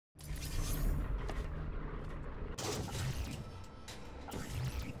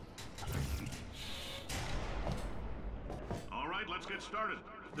get started.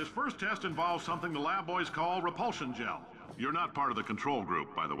 This first test involves something the lab boys call repulsion gel. You're not part of the control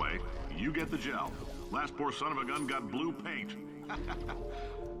group, by the way. You get the gel. Last poor son of a gun got blue paint.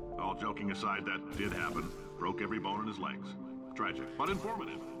 All joking aside, that did happen. Broke every bone in his legs. Tragic, but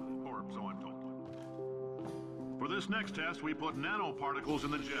informative. Or so I'm told. For this next test, we put nanoparticles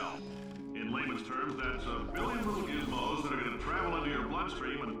in the gel. In layman's terms, that's a billion little gizmos that are going to travel into your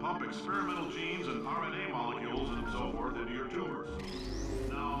bloodstream and pump experimental genes and RNA molecules and so forth into your tumors.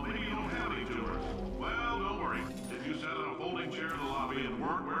 Now, maybe you don't have any tumors. Well, don't worry. If you sat on a folding chair in the lobby and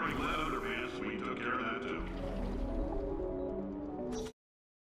weren't wearing lead underpants, we took care of that too.